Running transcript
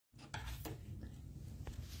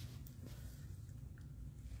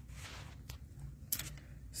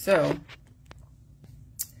So,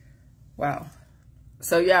 wow.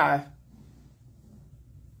 So yeah,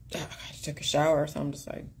 I took a shower, so I'm just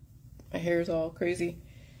like, my hair's all crazy.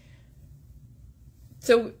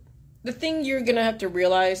 So the thing you're gonna have to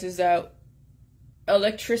realize is that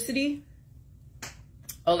electricity,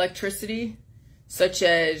 such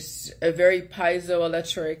as a very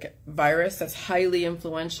piezoelectric virus that's highly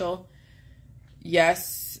influential.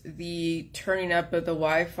 Yes, the turning up of the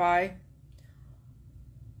Wi-Fi,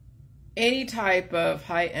 any type of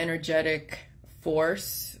high energetic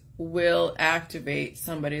force will activate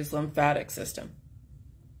somebody's lymphatic system.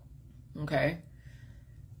 Okay?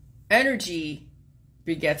 Energy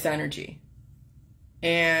begets energy.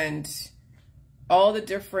 And all the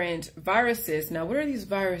different viruses. Now, what are these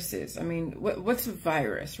viruses? I mean, what's a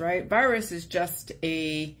virus, right? Virus is just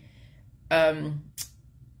a,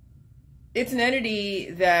 it's an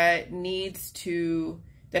entity that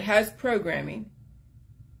that has programming,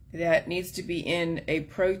 that needs to be in a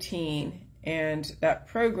protein, and that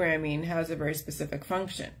programming has a very specific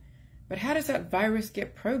function. But how does that virus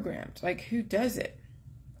get programmed? Like, who does it?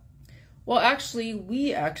 Well,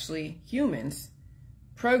 actually, humans,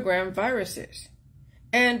 program viruses.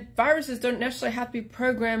 And viruses don't necessarily have to be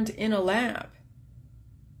programmed in a lab.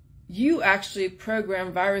 You actually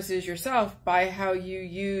program viruses yourself by how you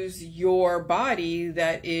use your body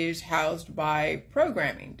that is housed by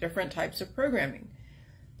programming, different types of programming.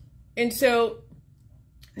 And so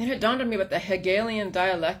then it dawned on me about the Hegelian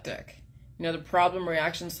Dialectic, you know, the problem,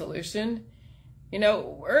 reaction, solution. You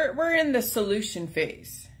know, we're in the solution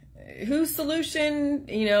phase. Whose solution?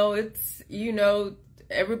 You know, it's, you know,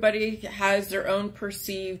 everybody has their own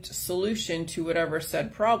perceived solution to whatever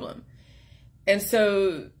said problem. And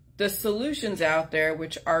so the solutions out there,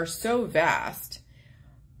 which are so vast,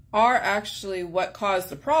 are actually what caused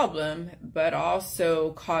the problem, but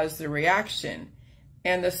also caused the reaction.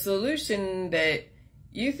 And the solution that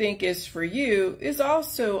you think is for you is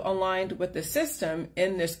also aligned with the system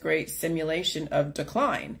in this great simulation of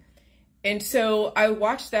decline. And so I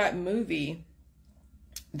watched that movie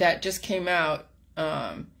that just came out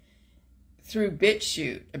through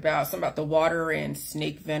BitChute about the water and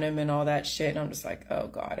snake venom and all that shit. And I'm just like, oh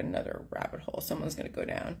God, another rabbit hole someone's going to go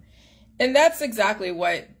down. And that's exactly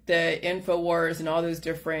what the InfoWars and all those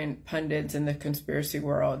different pundits in the conspiracy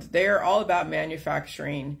world, they're all about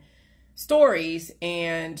manufacturing stories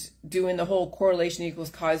and doing the whole correlation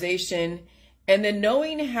equals causation. And then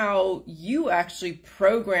knowing how you actually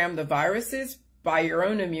program the viruses by your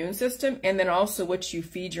own immune system, and then also what you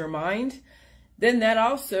feed your mind, then that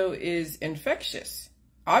also is infectious.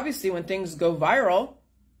 Obviously, when things go viral,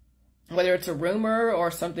 whether it's a rumor or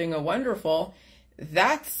something wonderful,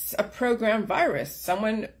 that's a programmed virus.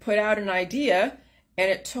 Someone put out an idea and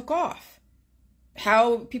it took off.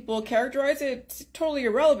 How people characterize it, it's totally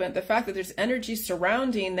irrelevant. The fact that there's energy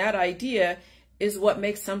surrounding that idea is what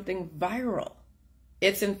makes something viral.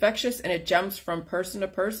 It's infectious and it jumps from person to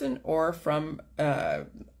person, or from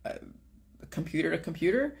computer to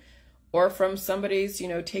computer, or from somebody's, you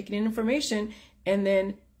know, taking in information and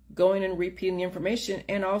then going and repeating the information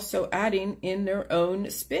and also adding in their own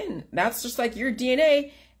spin. That's just like your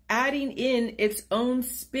DNA adding in its own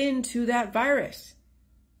spin to that virus.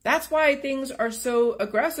 That's why things are so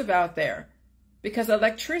aggressive out there, because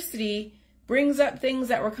electricity brings up things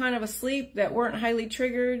that were kind of asleep, that weren't highly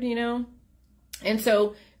triggered, you know. And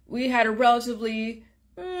so we had a relatively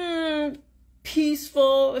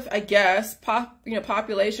peaceful, I guess,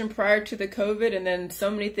 population prior to the COVID, and then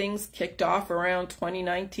so many things kicked off around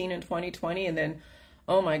 2019 and 2020, and then,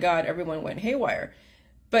 oh my God, everyone went haywire.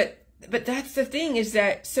 But that's the thing, is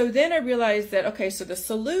that, so then I realized that, okay, so the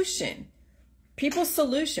solution, people's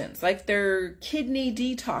solutions, like their kidney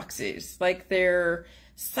detoxes, like their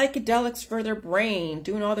psychedelics for their brain,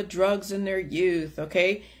 doing all the drugs in their youth,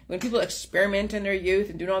 okay? When people experiment in their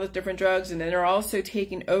youth and doing all the different drugs, and then they're also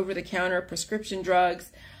taking over-the-counter prescription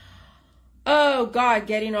drugs. Oh God,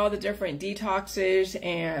 getting all the different detoxes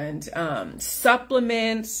and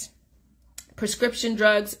supplements, prescription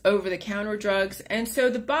drugs, over-the-counter drugs. And so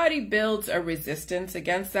the body builds a resistance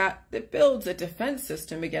against that. It builds a defense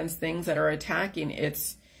system against things that are attacking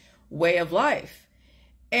its way of life.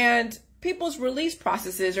 And people's release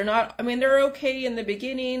processes are not, I mean, they're okay in the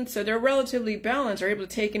beginning, so they're relatively balanced. They're able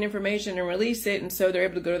to take in information and release it, and so they're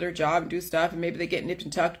able to go to their job and do stuff, and maybe they get nipped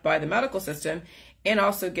and tucked by the medical system and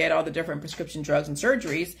also get all the different prescription drugs and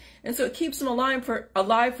surgeries. And so it keeps them alive for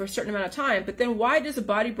a certain amount of time. But then why does the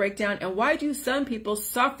body break down, and why do some people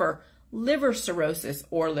suffer liver cirrhosis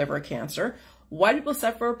or liver cancer? Why do people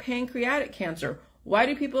suffer pancreatic cancer? Why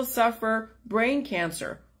do people suffer brain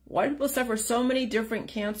cancer? Why do people suffer so many different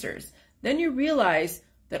cancers? Then you realize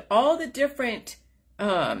that all the different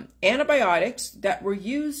antibiotics that were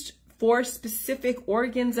used for specific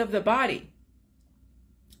organs of the body,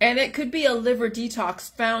 and it could be a liver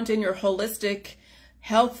detox found in your holistic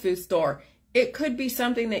health food store. It could be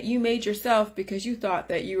something that you made yourself because you thought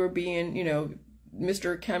that you were being, you know,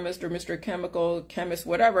 Mr. Chemist or Mr. Chemical Chemist,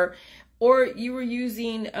 whatever, or you were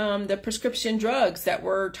using the prescription drugs that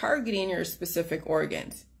were targeting your specific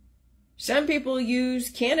organs. Some people use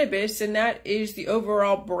cannabis, and that is the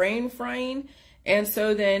overall brain frying. And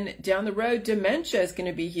so then down the road, dementia is going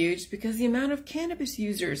to be huge because the amount of cannabis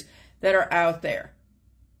users that are out there.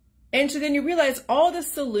 And so then you realize all the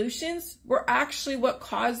solutions were actually what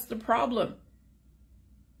caused the problem.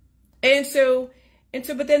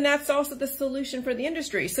 But then that's also the solution for the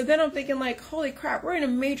industry. So then I'm thinking like, holy crap, we're in a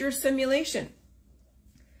major simulation.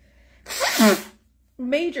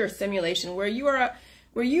 Major simulation where you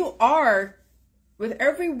are with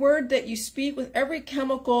every word that you speak, with every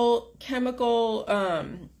chemical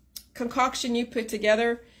concoction you put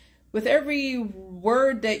together, with every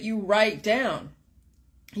word that you write down,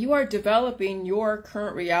 you are developing your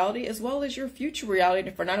current reality as well as your future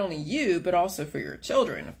reality for not only you, but also for your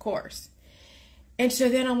children, of course. And so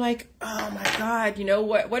then I'm like, oh my God, you know,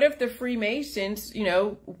 what if the Freemasons, you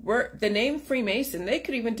know, were the name Freemason, they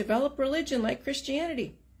could even develop religion like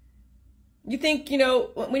Christianity. You think, you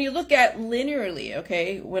know, when you look at linearly,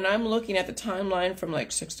 okay, when I'm looking at the timeline from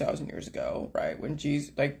like 6,000 years ago, right, when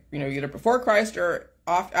Jesus, like, you know, either before Christ or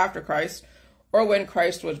after Christ, or when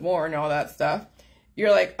Christ was born and all that stuff,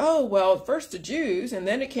 you're like, oh, well, first the Jews, and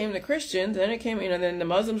then it came the Christians, and then it came, you know, then the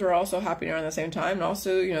Muslims were also happening around the same time, and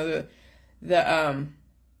also, you know, the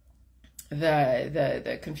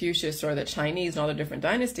Confucius or the Chinese and all the different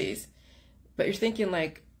dynasties. But you're thinking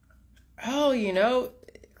like, oh, you know,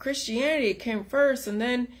 Christianity came first, and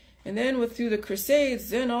then through the Crusades,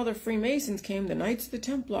 then all the Freemasons came, the Knights of the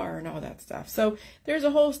Templar and all that stuff. So there's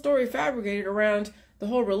a whole story fabricated around the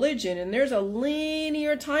whole religion, and there's a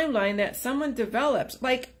linear timeline that someone developed,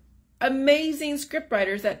 like amazing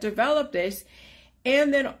scriptwriters that developed this,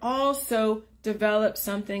 and then also developed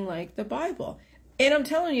something like the Bible. And I'm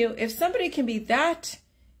telling you, if somebody can be that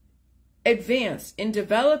advanced in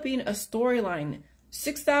developing a storyline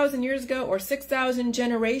 6,000 years ago or 6,000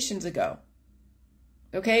 generations ago,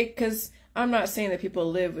 okay, because I'm not saying that people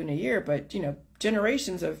live in a year, but, you know,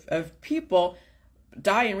 generations of people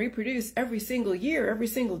die and reproduce every single year, every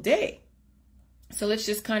single day. So let's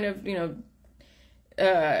just kind of, you know,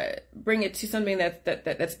 bring it to something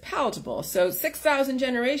that's palatable. So 6,000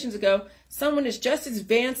 generations ago, someone is just as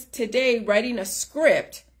advanced today writing a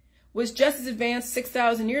script, was just as advanced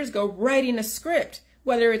 6,000 years ago writing a script,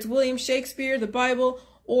 whether it's William Shakespeare, the Bible,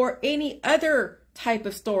 or any other type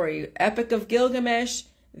of story, Epic of Gilgamesh,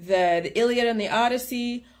 the Iliad and the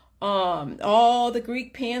Odyssey, all the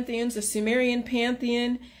Greek pantheons, the Sumerian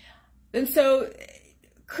pantheon. And so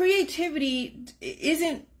creativity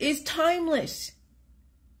is timeless.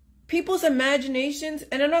 People's imaginations,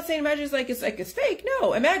 and I'm not saying imagination like it's fake.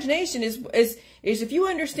 No, imagination is if you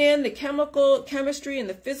understand the chemistry and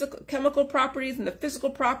the physical chemical properties and the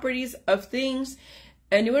physical properties of things,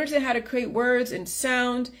 and you understand how to create words and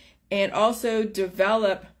sound, and also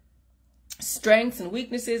develop strengths and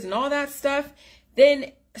weaknesses and all that stuff,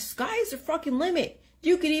 then sky's the fucking limit.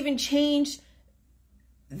 You could even change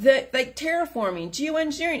like terraforming,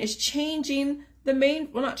 geoengineering is changing the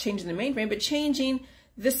not changing the mainframe, but changing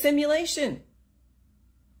the simulation.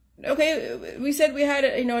 Okay, we said we had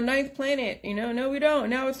a ninth planet, no we don't,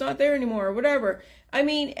 now it's not there anymore, or whatever. I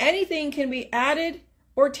mean, anything can be added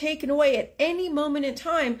or taken away at any moment in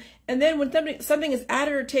time, and then when something is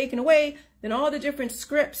added or taken away, then all the different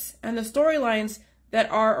scripts and the storylines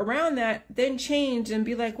that are around that then change and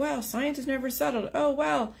be like, well, science has never settled. Oh,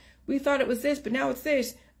 well, we thought it was this, but now it's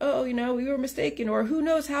this. Oh, we were mistaken, or who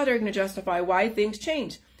knows how they're going to justify why things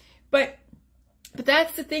change. But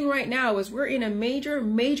that's the thing right now, is we're in a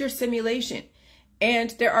major simulation, and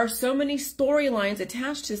there are so many storylines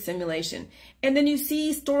attached to simulation. And then you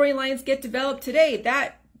see storylines get developed today.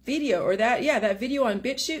 That video, or that video on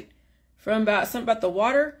BitChute from something about the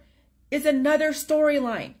water is another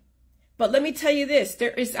storyline. But let me tell you this,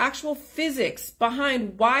 there is actual physics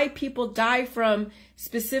behind why people die from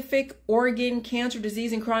specific organ cancer,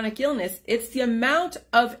 disease, and chronic illness. It's the amount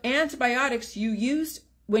of antibiotics you used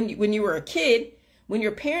when you were a kid, when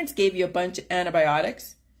your parents gave you a bunch of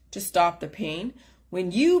antibiotics to stop the pain,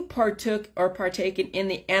 when you partook or partaken in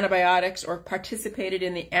the antibiotics or participated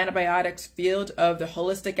in the antibiotics field of the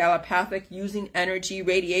holistic allopathic, using energy,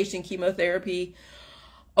 radiation, chemotherapy,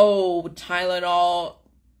 Tylenol,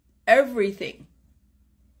 everything.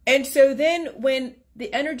 And so then when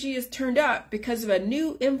the energy is turned up because of a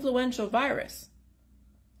new influential virus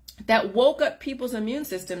that woke up people's immune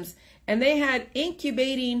systems, and they had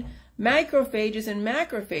incubating macrophages and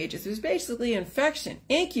macrophages. It was basically infection,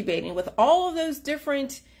 incubating with all of those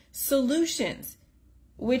different solutions,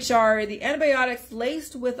 which are the antibiotics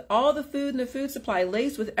laced with all the food in the food supply,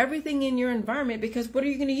 laced with everything in your environment, because what are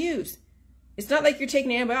you going to use? It's not like you're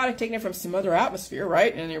taking an antibiotic, taking it from some other atmosphere,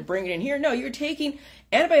 right? And you're bringing it in here. No, you're taking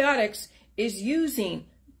antibiotics is using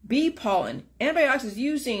bee pollen. Antibiotics is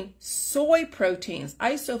using soy proteins,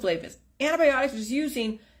 isoflavones. Antibiotics is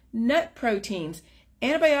using nut proteins.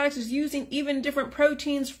 Antibiotics is using even different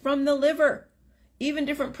proteins from the liver, even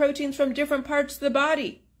different proteins from different parts of the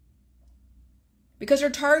body. Because they're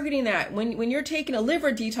targeting that. When you're taking a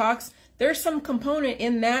liver detox, there's some component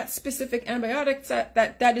in that specific antibiotic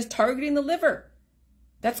that is targeting the liver.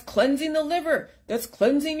 That's cleansing the liver. That's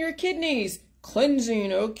cleansing your kidneys.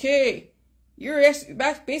 Cleansing, okay. You're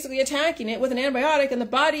basically attacking it with an antibiotic, and the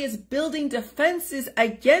body is building defenses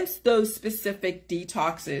against those specific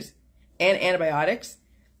detoxes and antibiotics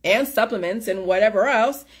and supplements and whatever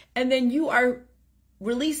else. And then you are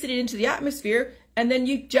releasing it into the atmosphere, and then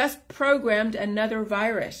you just programmed another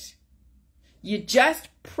virus. You just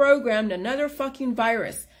programmed another fucking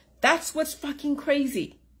virus. That's what's fucking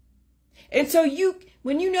crazy. And so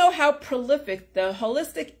when you know how prolific the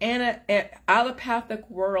holistic allopathic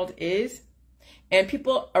world is, and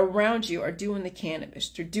people around you are doing the cannabis,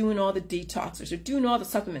 they're doing all the detoxers, they're doing all the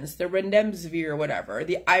supplements, the remdesivir or whatever,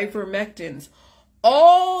 the ivermectins,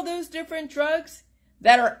 all those different drugs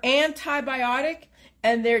that are antibiotic,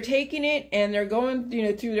 and they're taking it and they're going,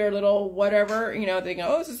 through their little whatever, they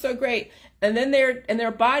go, oh, this is so great. And then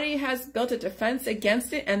their body has built a defense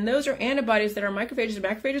against it. And those are antibodies that are macrophages and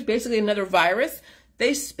macrophages, basically another virus.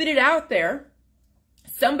 They spit it out there.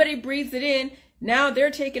 Somebody breathes it in. Now they're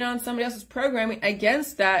taking on somebody else's programming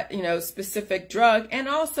against that, specific drug, and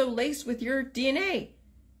also laced with your DNA.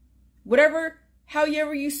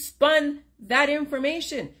 However you spun that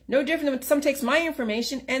information. No different than when someone takes my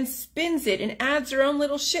information and spins it and adds their own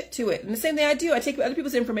little shit to it. And the same thing I do. I take other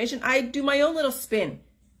people's information. I do my own little spin.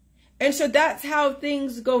 And so that's how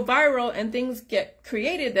things go viral and things get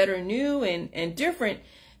created that are new and different,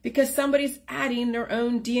 because somebody's adding their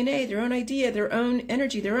own DNA, their own idea, their own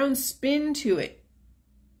energy, their own spin to it.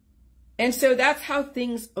 And so that's how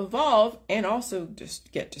things evolve and also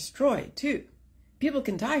just get destroyed too. People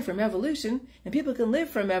can die from evolution and people can live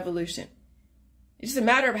from evolution. It's just a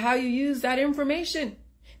matter of how you use that information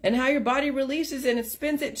and how your body releases and it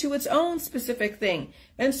spins it to its own specific thing.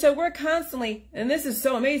 And so we're constantly, and this is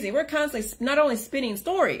so amazing, we're constantly not only spinning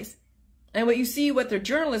stories, and what the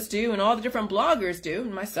journalists do and all the different bloggers do,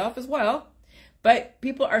 and myself as well, but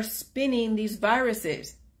people are spinning these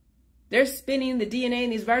viruses. They're spinning the DNA in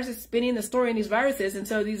these viruses, spinning the story in these viruses, and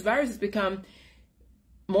so these viruses become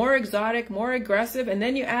more exotic, more aggressive, and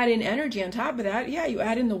then you add in energy on top of that. Yeah, you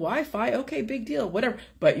add in the Wi-Fi, okay, big deal, whatever.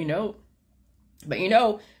 But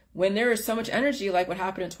when there is so much energy, like what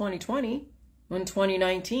happened in 2020, in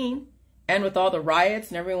 2019, and with all the riots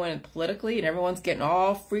and everyone politically, and everyone's getting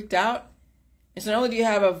all freaked out. And so not only do you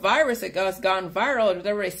have a virus that has gone viral, and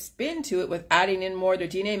there's a spin to it with adding in more of their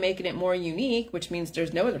DNA, making it more unique, which means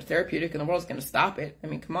there's no other therapeutic in the world that's going to stop it. I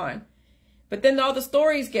mean, come on. But then all the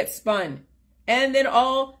stories get spun. And then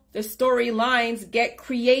all the storylines get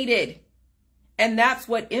created. And that's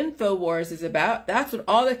what InfoWars is about. That's what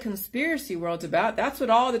all the conspiracy world's about. That's what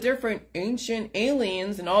all the different ancient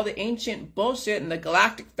aliens and all the ancient bullshit and the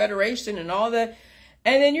Galactic Federation and all the...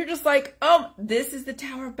 And then you're just like, oh, this is the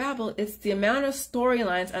Tower of Babel. It's the amount of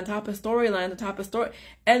storylines on top of storylines on top of story.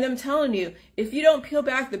 And I'm telling you, if you don't peel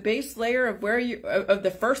back the base layer of of the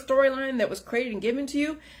first storyline that was created and given to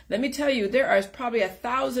you, let me tell you, there are probably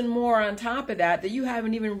 1,000 more on top of that you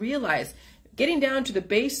haven't even realized. Getting down to the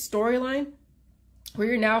base storyline, where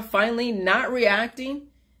you're now finally not reacting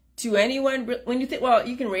to anyone. When you think, well,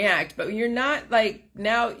 you can react, but you're not like,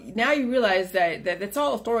 now you realize that it's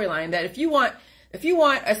all a storyline. That if you want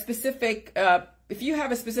a specific, if you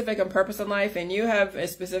have a specific purpose in life, and you have a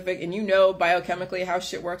specific, and biochemically how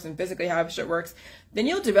shit works and physically how shit works, then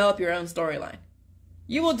you'll develop your own storyline.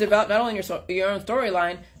 You will develop not only your own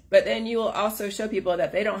storyline, but then you will also show people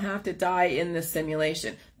that they don't have to die in the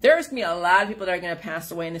simulation. There's going to be a lot of people that are going to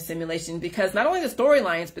pass away in the simulation, because not only the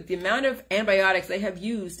storylines, but the amount of antibiotics they have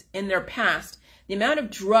used in their past, the amount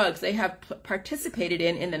of drugs they have participated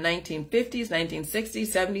in the 1950s, 1960s,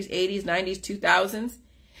 70s, 80s, 90s, 2000s.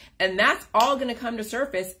 And that's all going to come to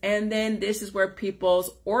surface. And then this is where people's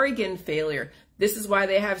organ failure, this is why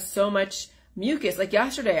they have so much mucus. Like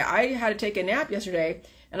yesterday, I had to take a nap yesterday,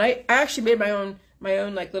 and I actually made my own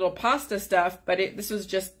like little pasta stuff, but this was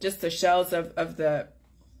just the shells of the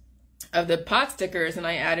pot stickers, and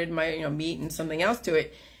I added my, you know, meat and something else to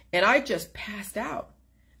it, and I just passed out.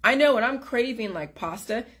 I know when I'm craving like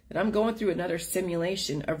pasta that I'm going through another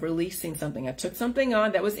simulation of releasing something. I took something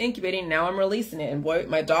on that was incubating, now I'm releasing it, and boy,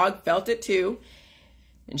 my dog felt it too,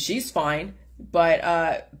 and she's fine. But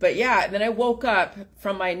yeah, and then I woke up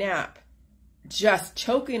from my nap just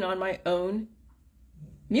choking on my own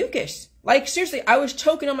mucus. Like seriously, I was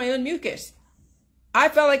choking on my own mucus. I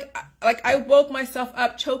felt like I woke myself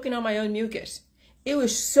up choking on my own mucus. It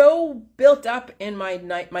was so built up in my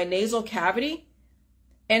nasal cavity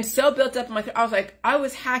and so built up in my throat. I was like, I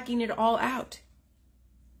was hacking it all out.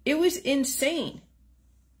 It was insane.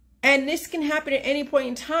 And this can happen at any point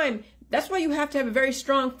in time. That's why you have to have a very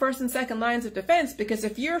strong first and second lines of defense, because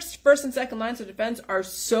if your first and second lines of defense are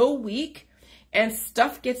so weak and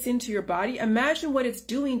stuff gets into your body, imagine what it's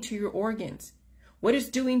doing to your organs, what it's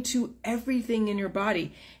doing to everything in your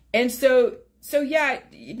body. And so yeah,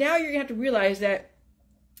 now you're gonna have to realize that,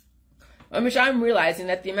 which I'm realizing,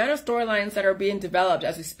 that the amount of storylines that are being developed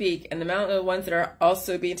as we speak, and the amount of the ones that are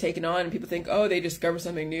also being taken on, and people think, oh, they discover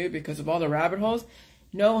something new because of all the rabbit holes.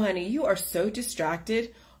 No, honey, you are so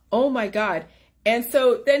distracted. Oh my God. And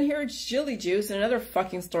so then here's Chili Juice and another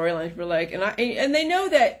fucking storyline. People are like, and they know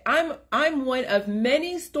that I'm one of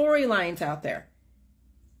many storylines out there.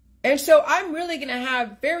 And so I'm really going to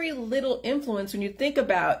have very little influence when you think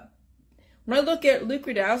about, when I look at Luke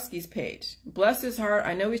Rudowski's page, bless his heart,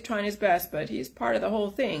 I know he's trying his best, but he's part of the whole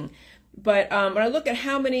thing. But when I look at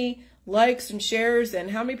how many likes and shares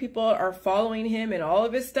and how many people are following him and all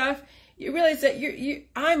of his stuff, you realize that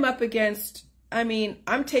I'm up against, I mean,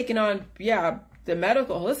 I'm taking on, yeah, the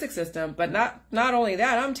medical holistic system, but not only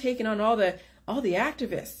that, I'm taking on all the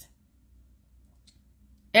activists.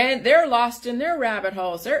 And they're lost in their rabbit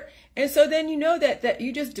holes. And so then you know that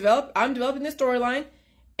you just I'm developing this storyline,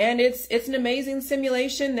 and it's an amazing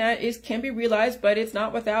simulation that can be realized, but it's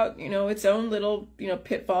not without, you know, its own little, you know,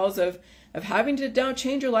 pitfalls of having to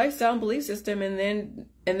change your lifestyle and belief system, and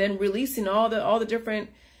then releasing all the different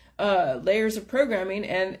layers of programming.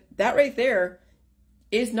 And that right there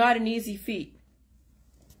is not an easy feat.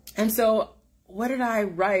 And so what did I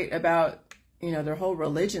write about, you know, their whole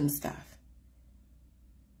religion stuff?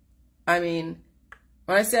 I mean,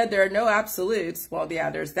 when I said there are no absolutes, well, yeah,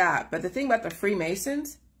 there's that. But the thing about the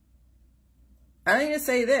Freemasons, I need to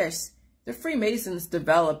say this. The Freemasons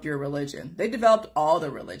developed your religion. They developed all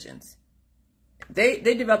the religions. They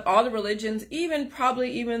developed all the religions,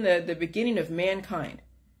 probably even the beginning of mankind.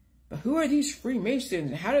 But who are these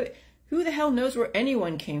Freemasons? And who the hell knows where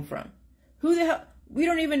anyone came from? Who the hell? We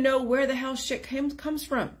don't even know where the hell shit comes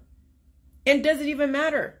from. And does it even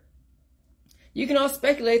matter? You can all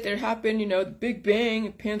speculate that it happened, you know, the Big Bang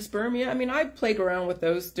and panspermia. I mean, I played around with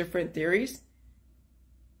those different theories.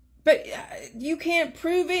 But you can't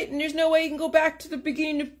prove it, and there's no way you can go back to the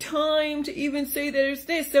beginning of time to even say there's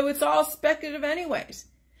this. So it's all speculative anyways.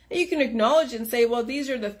 And you can acknowledge it and say, well, these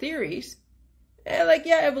are the theories. And like,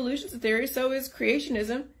 yeah, evolution's a theory, so is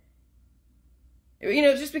creationism. You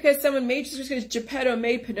know, just because Geppetto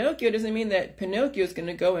made Pinocchio doesn't mean that Pinocchio is going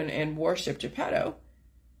to go and worship Geppetto.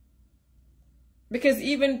 Because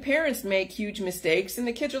even parents make huge mistakes, and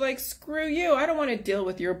the kids are like, screw you, I don't want to deal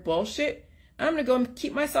with your bullshit. I'm going to go and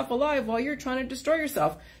keep myself alive while you're trying to destroy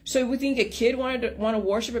yourself. So we think a kid want to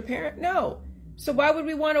worship a parent? No. So why would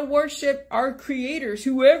we want to worship our creators,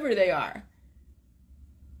 whoever they are?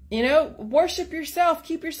 You know, worship yourself,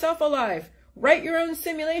 keep yourself alive. Write your own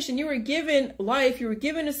simulation. You were given life. You were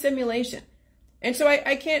given a simulation. And so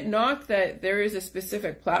I can't knock that there is a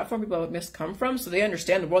specific platform people must come from so they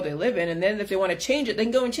understand the world they live in. And then if they want to change it, they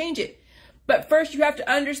can go and change it. But first you have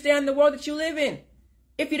to understand the world that you live in.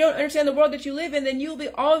 If you don't understand the world that you live in, then you'll be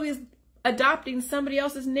always adopting somebody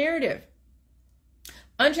else's narrative.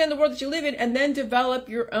 Understand the world that you live in and then develop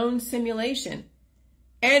your own simulation.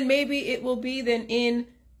 And maybe it will be then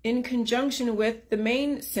in conjunction with the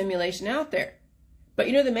main simulation out there. But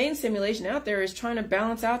you know, the main simulation out there is trying to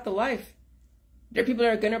balance out the life. There are people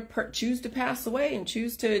that are going to choose to pass away and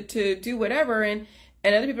choose to do whatever. And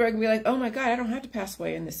other people are going to be like, oh my God, I don't have to pass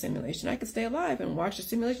away in this simulation. I can stay alive and watch the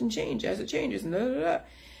simulation change as it changes. And,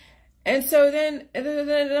 and so then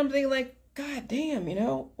I'm thinking like, God damn, you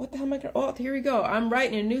know, what the hell am I going to, oh, here we go. I'm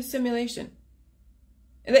writing a new simulation.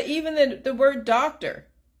 And that even the word doctor,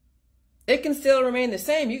 it can still remain the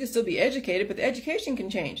same. You can still be educated, but the education can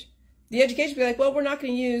change. The education will be like, well, we're not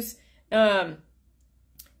going to use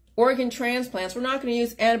organ transplants. We're not going to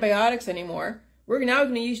use antibiotics anymore. We're now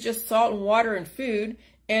going to use just salt and water and food.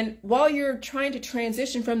 And while you're trying to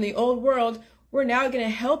transition from the old world, We're now going to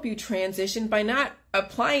help you transition by not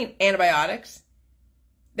applying antibiotics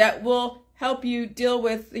that will help you deal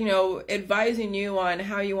with, advising you on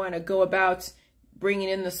how you want to go about bringing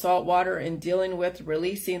in the salt water and dealing with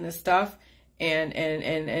releasing the stuff and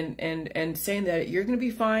saying that you're going to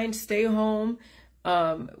be fine, stay home.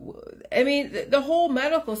 I mean, the whole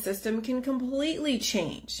medical system can completely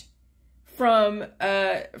change from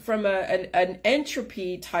an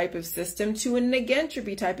entropy type of system to a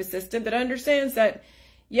negentropy type of system that understands that,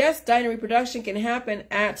 yes, diet and reproduction can happen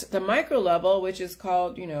at the micro level, which is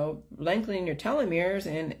called, lengthening your telomeres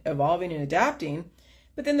and evolving and adapting.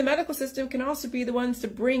 But then the medical system can also be the ones to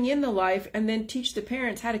bring in the life and then teach the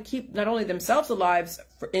parents how to keep not only themselves alive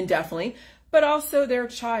indefinitely, but also their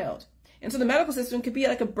child. And so the medical system could be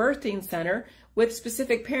like a birthing center with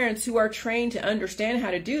specific parents who are trained to understand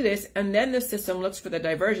how to do this. And then the system looks for the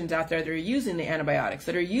diversions out there that are using the antibiotics,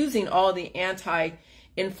 that are using all the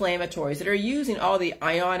anti-inflammatories, that are using all the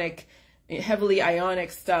heavily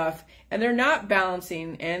ionic stuff. And they're not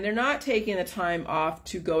balancing and they're not taking the time off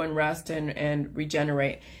to go and rest and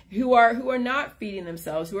regenerate, who are not feeding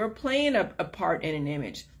themselves, who are playing a part in an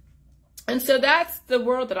image. And so that's the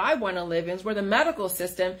world that I want to live in, is where the medical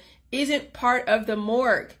system isn't part of the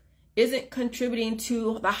morgue, isn't contributing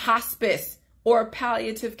to the hospice or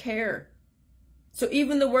palliative care. So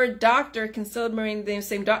even the word doctor can still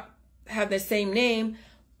have the same name,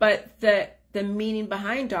 but the meaning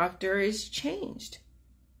behind doctor is changed.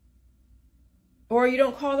 Or you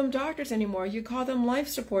don't call them doctors anymore. You call them life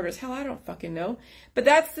supporters. Hell, I don't fucking know. But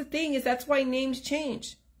that's the thing, is that's why names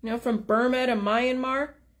change. From Burma to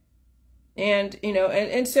Myanmar. And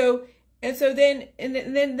so then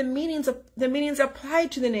the meanings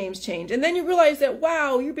applied to the names change. And then you realize that,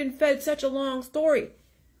 wow, you've been fed such a long story.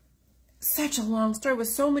 Such a long story with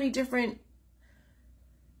so many different.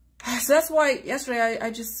 So that's why yesterday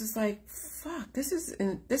I just was like, fuck, this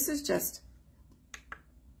is just,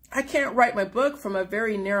 I can't write my book from a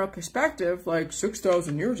very narrow perspective. Like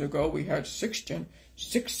 6,000 years ago, we had six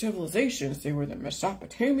civilizations. They were the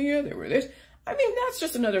Mesopotamia. They were this. I mean, that's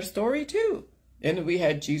just another story too. And we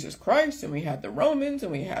had Jesus Christ, and we had the Romans,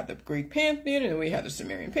 and we had the Greek pantheon, and we had the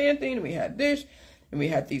Sumerian pantheon, and we had this, and we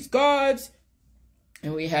had these gods,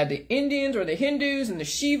 and we had the Indians or the Hindus and the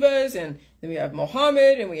Shivas, and then we have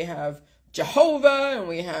Muhammad, and we have Jehovah, and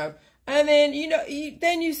we have, and then,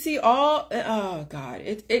 then you see all, oh God,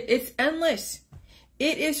 it's endless.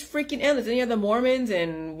 It is freaking endless. And you have the Mormons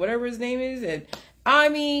and whatever his name is. And I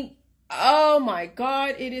mean, oh my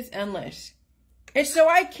God, it is endless. And so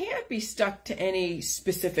I can't be stuck to any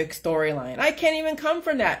specific storyline. I can't even come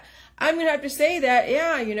from that. I'm going to have to say that,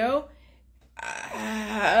 yeah,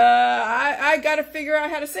 I got to figure out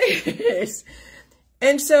how to say this.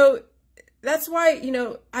 And so that's why,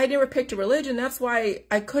 I never picked a religion. That's why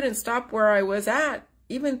I couldn't stop where I was at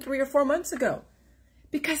even 3 or 4 months ago.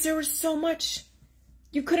 Because there was so much.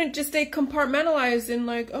 You couldn't just stay compartmentalized and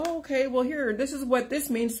like, oh, okay, well, here, this is what this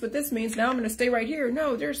means, now I'm going to stay right here.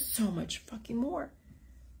 No, there's so much fucking more.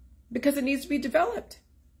 Because it needs to be developed.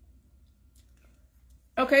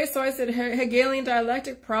 Okay, so I said Hegelian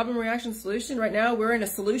Dialectic, problem, reaction, solution. Right now, we're in a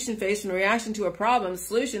solution phase from reaction to a problem.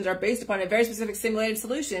 Solutions are based upon a very specific simulated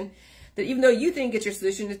solution that even though you think it's your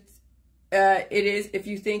solution, it is if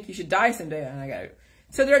you think you should die someday. And I got it.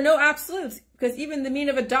 So there are no absolutes, because even the meaning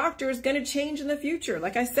of a doctor is going to change in the future,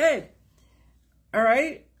 like I said. All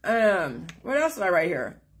right. What else did I write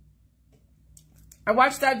here? I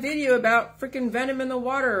watched that video about freaking venom in the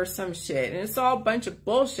water or some shit, and it's all a bunch of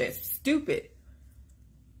bullshit. It's stupid.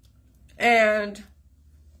 And,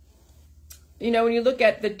 when you look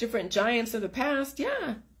at the different giants of the past,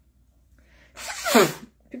 yeah.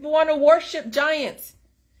 People want to worship giants.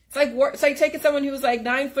 It's like taking someone who's like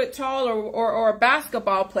 9 foot tall or a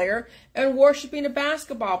basketball player and worshiping a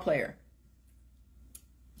basketball player.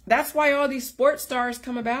 That's why all these sports stars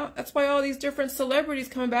come about. That's why all these different celebrities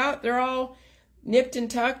come about. They're all nipped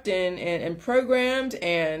and tucked and programmed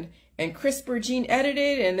and CRISPR gene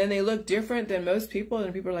edited, and then they look different than most people,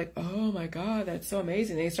 and people are like, oh my God, that's so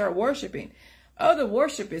amazing. They start worshiping. Oh, the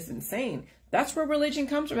worship is insane. That's where religion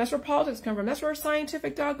comes from. That's where politics come from. That's where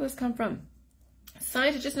scientific dogmas come from.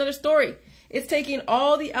 Science is just another story. It's taking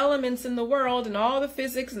all the elements in the world and all the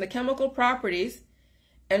physics and the chemical properties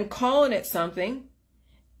and calling it something,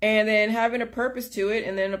 and then having a purpose to it,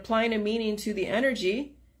 and then applying a meaning to the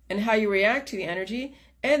energy and how you react to the energy.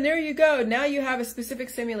 And there you go. Now you have a specific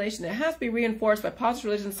simulation that has to be reinforced by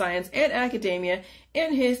positive religion, science, and academia,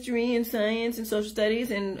 and history, and science, and social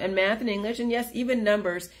studies, and math, and English. And yes, even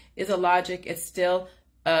numbers is a logic. It's still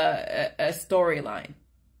a storyline.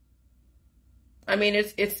 I mean,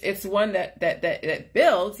 it's one that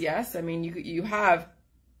builds. Yes. I mean, you have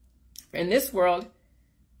in this world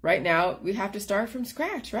right now, we have to start from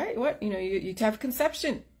scratch, right? What, you have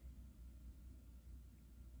conception.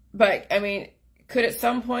 But I mean, could at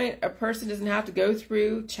some point a person doesn't have to go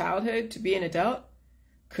through childhood to be an adult?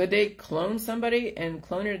 Could they clone somebody and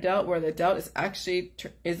clone an adult where the adult is actually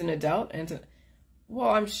is an adult? Well,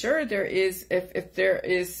 I'm sure there is, if there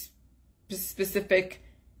is specific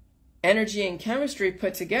energy and chemistry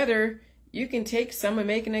put together, you can take some and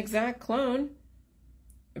make an exact clone.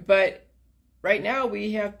 But right now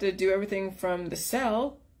we have to do everything from the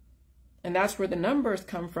cell, and that's where the numbers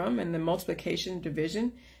come from, and the multiplication,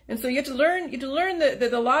 division. And so you have to learn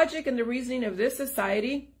the logic and the reasoning of this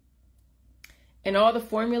society and all the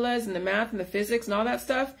formulas and the math and the physics and all that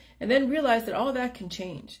stuff, and then realize that all that can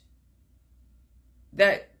change.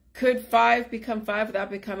 That could 5 become 5 without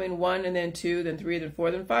becoming 1 and then 2, then 3, then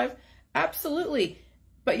 4, then 5? Absolutely.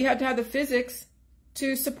 But you have to have the physics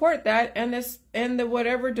to support that, and the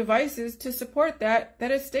whatever devices to support that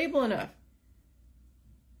is stable enough.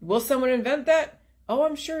 Will someone invent that? Oh,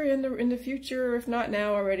 I'm sure in the future, if not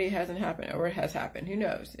now, already hasn't happened, or it has happened. Who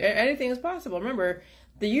knows? Anything is possible. Remember,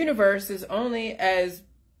 the universe is only as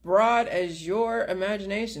broad as your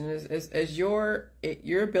imagination, as your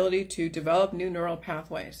ability to develop new neural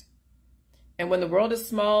pathways. And when the world is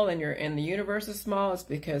small and the universe is small, it's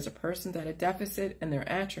because a person's at a deficit and they're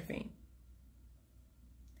atrophying.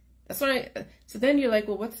 That's why. So then you're like,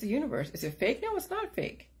 well, what's the universe? Is it fake? No, it's not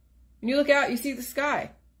fake. When you look out, you see the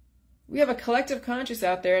sky. We have a collective conscious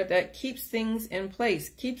out there that keeps things in place,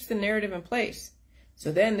 keeps the narrative in place.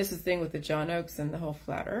 So then this is the thing with the John Oakes and the whole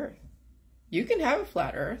flat earth. You can have a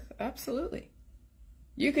flat earth, absolutely.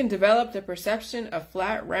 You can develop the perception of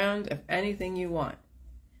flat, round, of anything you want.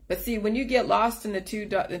 But see, when you get lost in the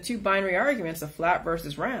two binary arguments of flat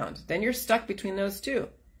versus round, then you're stuck between those two.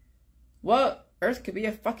 Well, Earth could be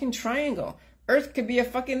a fucking triangle. Earth could be a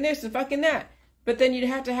fucking this and fucking that. But then you'd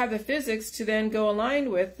have to have the physics to then go aligned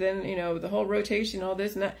with, then, the whole rotation, all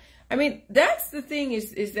this and that. I mean, that's the thing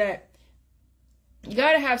is that you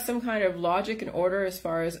got to have some kind of logic and order as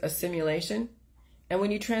far as a simulation. And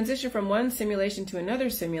when you transition from one simulation to another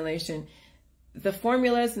simulation, the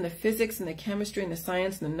formulas and the physics and the chemistry and the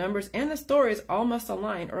science and the numbers and the stories all must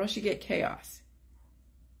align, or else you get chaos.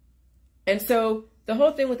 And so the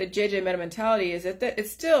whole thing with the JJ meta mentality is that it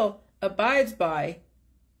still abides by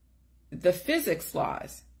the physics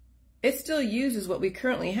laws. It still uses what we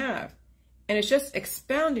currently have, and it's just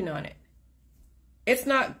expounding on it. It's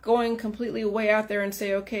not going completely way out there and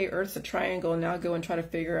say, okay, Earth's a triangle, and now go and try to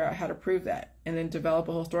figure out how to prove that, and then develop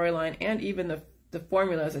a whole storyline and even the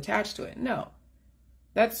formulas attached to it. No.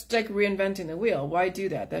 That's like reinventing the wheel. Why do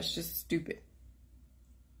that? That's just stupid.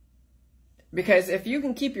 Because if you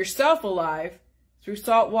can keep yourself alive through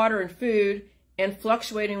salt water and food and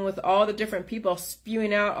fluctuating with all the different people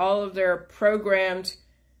spewing out all of their programmed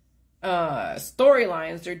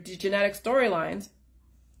storylines, their genetic storylines,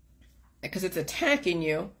 because it's attacking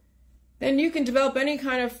you, then you can develop any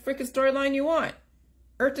kind of freaking storyline you want.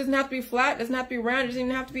 Earth doesn't have to be flat, doesn't have to be round, it doesn't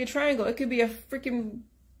even have to be a triangle. It could be a freaking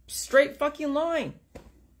straight fucking line.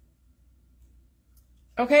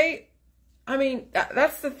 Okay? I mean,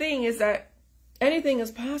 that's the thing, is that anything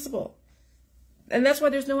is possible. And that's why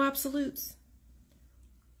there's no absolutes.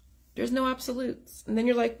 There's no absolutes. And then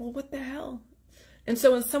you're like, well, what the hell? And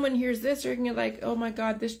so when someone hears this, you're going to be like, oh my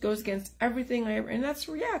God, this goes against everything I ever... And that's,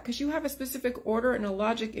 yeah, because you have a specific order and a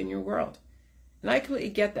logic in your world. And I completely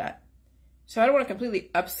get that. So I don't want to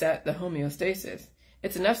completely upset the homeostasis.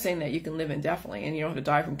 It's enough saying that you can live indefinitely and you don't have to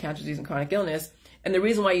die from cancer, disease, and chronic illness. And the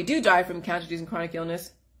reason why you do die from cancer, disease, and chronic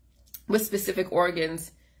illness with specific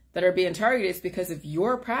organs that are being targeted is because of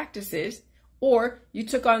your practices, or you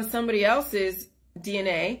took on somebody else's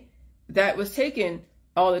DNA that was taking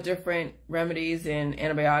all the different remedies and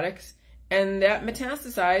antibiotics, and that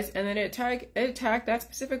metastasized, and then it attacked that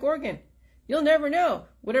specific organ. You'll never know,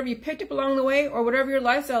 whatever you picked up along the way or whatever your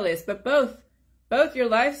lifestyle is, but both your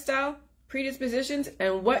lifestyle, predispositions,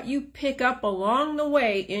 and what you pick up along the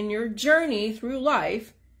way in your journey through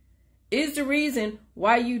life is the reason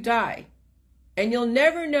why you die. And you'll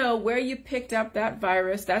never know where you picked up that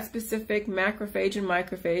virus, that specific macrophage and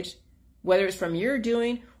microphage, whether it's from your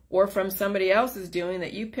doing or from somebody else's doing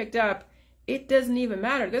that you picked up. It doesn't even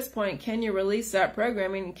matter at this point. Can you release that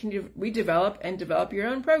programming? Can you redevelop and develop your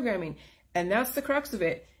own programming? And that's the crux of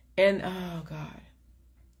it. And, oh God.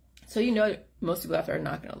 So you know most people out there are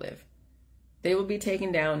not going to live. They will be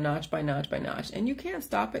taken down notch by notch by notch. And you can't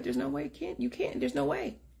stop it. There's no way you can't. There's no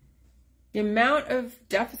way. The amount of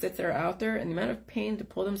deficits that are out there and the amount of pain to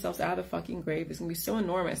pull themselves out of the fucking grave is going to be so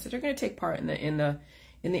enormous that they're going to take part in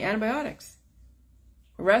the antibiotics.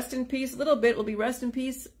 Rest in peace, a little bit will be rest in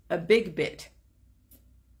peace, a big bit.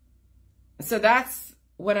 So that's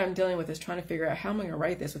what I'm dealing with, is trying to figure out how am I going to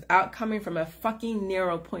write this without coming from a fucking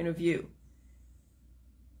narrow point of view.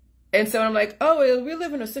 And so I'm like, oh, we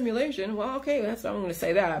live in a simulation. Well, okay, that's not, I'm going to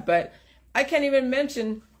say that. But I can't even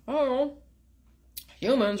mention, oh,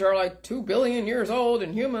 humans are like 2 billion years old,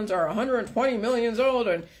 and humans are 120 million old,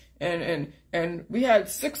 and we had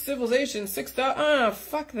 6 civilizations, 6,000.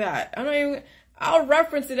 Fuck that. I'm not even. I'll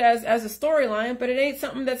reference it as a storyline, but it ain't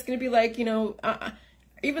something that's gonna be like, you know,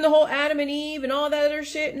 even the whole Adam and Eve and all that other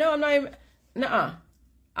shit. No, I'm not even. Nuh-uh.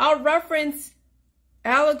 I'll reference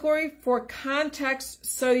allegory for context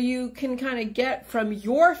so you can kind of get from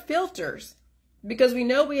your filters, because we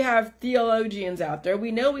know we have theologians out there.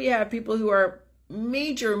 We know we have people who are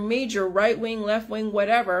major right-wing, left-wing,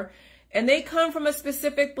 whatever, and they come from a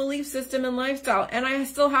specific belief system and lifestyle, and I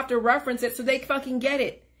still have to reference it so they fucking get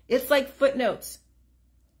it. It's like footnotes.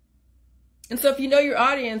 And so if you know your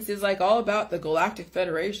audience is like all about the Galactic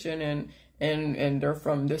Federation and they're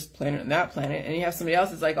from this planet and that planet, and you have somebody else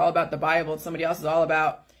that's like all about the Bible, and somebody else is all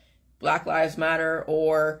about Black Lives Matter,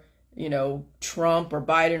 or you know, Trump or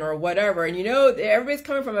Biden or whatever, and you know everybody's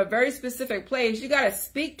coming from a very specific place, you got to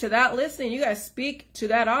speak to that listening, you got to speak to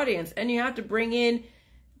that audience, and you have to bring in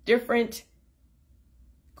different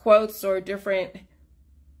quotes or different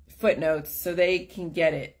footnotes so they can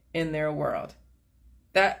get it in their world.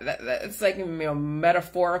 That's like, you know,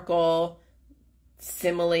 metaphorical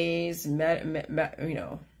similes, you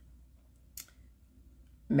know,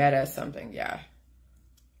 meta something, yeah.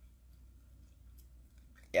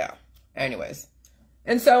 Anyways,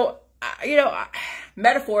 and so you know,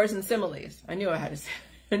 metaphors and similes. I knew I had to.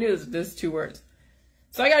 I knew there's 2 words.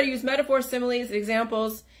 So I got to use metaphors, similes,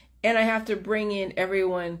 examples, and I have to bring in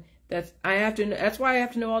everyone. That's why I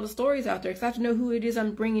have to know all the stories out there, because I have to know who it is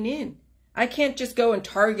I'm bringing in. I can't just go and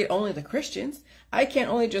target only the Christians. I can't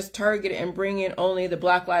only just target and bring in only the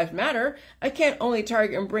Black Lives Matter. I can't only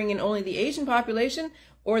target and bring in only the Asian population,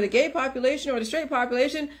 or the gay population, or the straight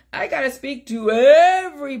population. I got to speak to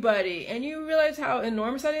everybody. And you realize how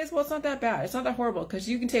enormous that is? Well, it's not that bad. It's not that horrible, because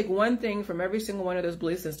you can take one thing from every single one of those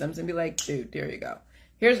belief systems and be like, dude, there you go.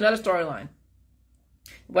 Here's another storyline.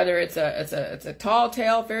 Whether it's a tall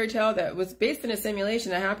tale, fairy tale that was based in a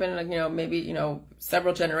simulation that happened, you know, maybe, you know,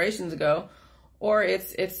 several generations ago, or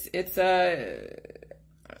it's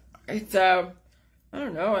I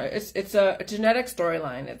don't know. It's a genetic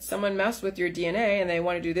storyline. It's someone messed with your DNA and they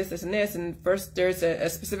want to do this, this, and this. And first, there's a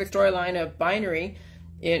specific storyline of binary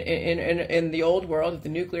in the old world of the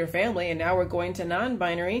nuclear family, and now we're going to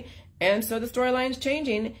non-binary. And so the storyline's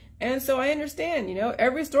changing. And so I understand, you know,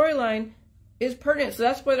 every storyline is pertinent. So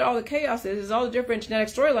that's what all the chaos is all the different genetic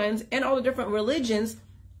storylines and all the different religions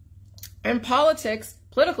and politics,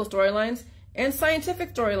 political storylines, and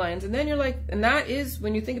scientific storylines. And then you're like, and that is,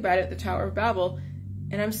 when you think about it, the Tower of Babel.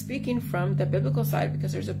 And I'm speaking from the biblical side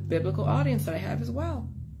because there's a biblical audience that I have as well.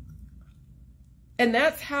 And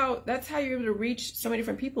that's how you're able to reach so many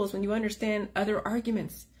different people, is when you understand other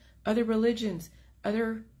arguments, other religions,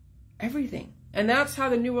 other everything. And that's how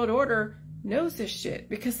the New World Order knows this shit,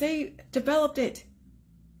 because they developed it.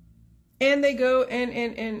 And they go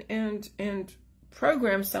and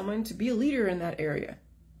program someone to be a leader in that area.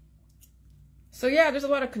 So yeah, there's a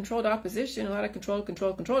lot of controlled opposition, a lot of controlled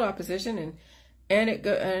opposition, and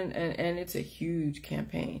it's a huge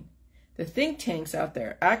campaign. The think tanks out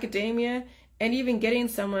there, academia, and even getting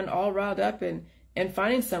someone all riled up and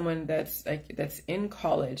finding someone that's in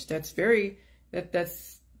college, that's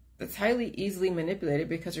highly easily manipulated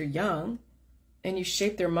because they're young, and you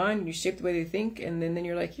shape their mind and you shape the way they think, and then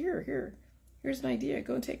you're like, here's an idea,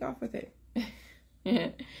 go and take off with it.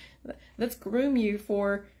 Let's groom you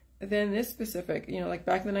for then this specific, you know, like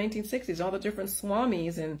back in the 1960s, all the different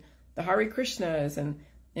swamis and the Hare Krishnas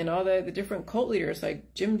and all the different cult leaders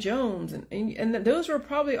like Jim Jones, and those were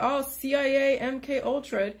probably all CIA, MK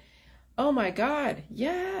Ultra. Oh my God,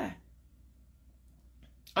 yeah.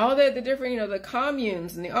 All the different, you know, the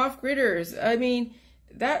communes and the off-gridders. I mean,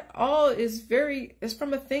 that all is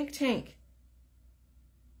from a think tank.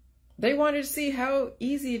 They wanted to see how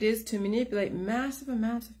easy it is to manipulate massive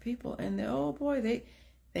amounts of people, and oh boy,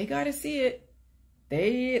 they got to see it.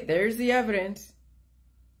 There's the evidence,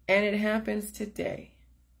 and it happens today.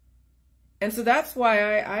 And so that's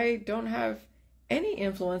why I don't have any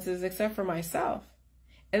influences except for myself.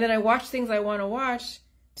 And then I watch things I want to watch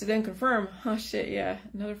to then confirm, oh shit, yeah,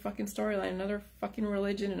 another fucking storyline, another fucking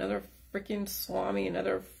religion, another freaking swami,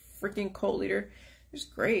 another freaking cult leader It's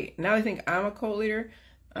great. Now they think I'm a cult leader.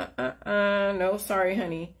 No, sorry,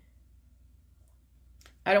 honey.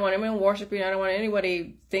 I don't want anyone worshiping. I don't want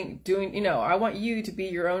anybody doing, I want you to be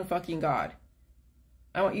your own fucking God.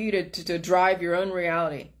 I want you to drive your own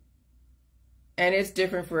reality. And it's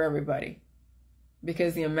different for everybody.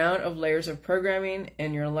 Because the amount of layers of programming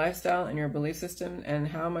and your lifestyle and your belief system and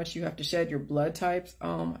how much you have to shed your blood types.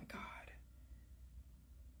 Oh my God.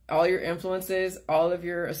 All your influences, all of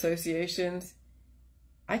your associations.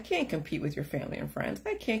 I can't compete with your family and friends.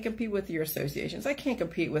 I can't compete with your associations. I can't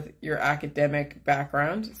compete with your academic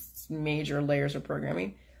background. It's major layers of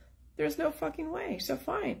programming. There's no fucking way. So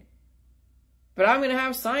fine. But I'm going to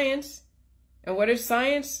have science. And what is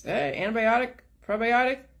science? Antibiotic,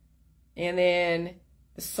 probiotic, and then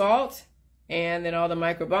the salt, and then all the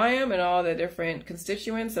microbiome and all the different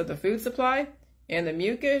constituents of the food supply, and the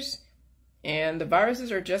mucus. And the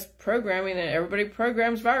viruses are just programming, and everybody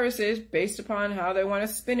programs viruses based upon how they want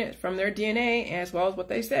to spin it from their DNA as well as what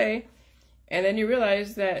they say. And then you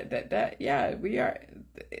realize that we are,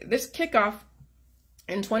 this kickoff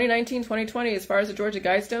in 2019, 2020, as far as the Georgia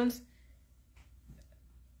Guidestones,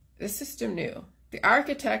 the system knew. The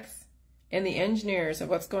architects and the engineers of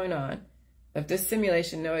what's going on, of this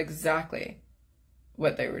simulation, know exactly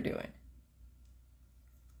what they were doing.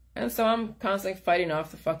 And so I'm constantly fighting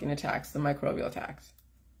off the fucking attacks, the microbial attacks.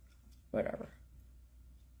 Whatever.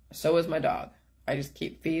 So is my dog. I just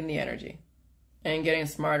keep feeding the energy and getting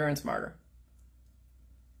smarter and smarter.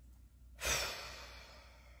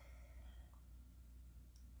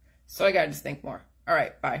 So I gotta just think more. All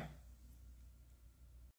right, bye.